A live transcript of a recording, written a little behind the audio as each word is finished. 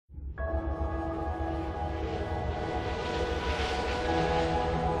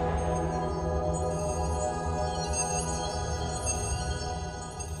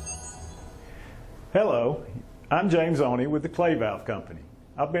Hello, I'm James Oney with the Cla-Val company.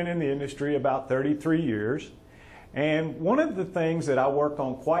 I've been in the industry about 33 years, and one of the things that I work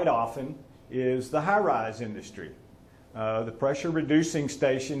on quite often is the high-rise industry. The pressure reducing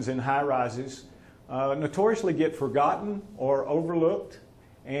stations in high-rises notoriously get forgotten or overlooked,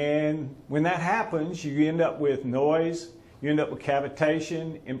 and when that happens you end up with noise, you end up with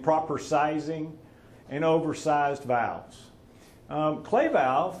cavitation, improper sizing, and oversized valves.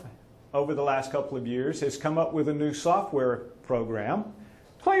 Cla-Val, over the last couple of years, has come up with a new software program,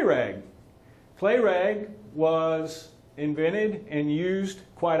 Cla-Reg. Cla-Reg was invented and used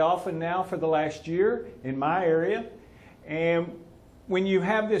quite often now for the last year in my area, and when you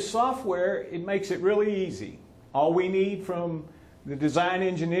have this software, it makes it really easy. All we need from the design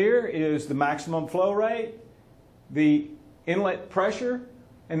engineer is the maximum flow rate, the inlet pressure,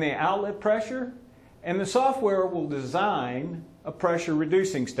 and the outlet pressure, and the software will design a pressure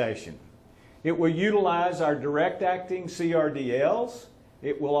reducing station. It will utilize our direct acting CRD-Ls.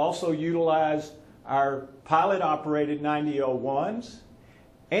 It will also utilize our pilot operated 9001s,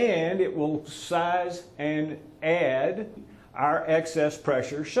 and it will size and add our excess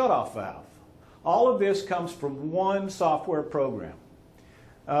pressure shutoff valve. All of this comes from one software program.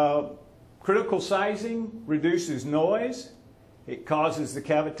 Critical sizing reduces noise, it causes the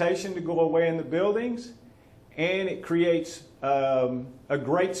cavitation to go away in the buildings, and it creates a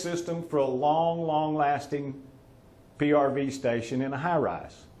great system for a long-lasting PRV station in a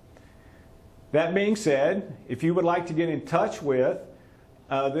high-rise. That being said, if you would like to get in touch with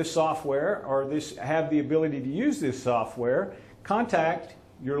this software or have the ability to use this software, contact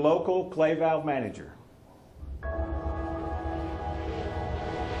your local Cla-Val manager.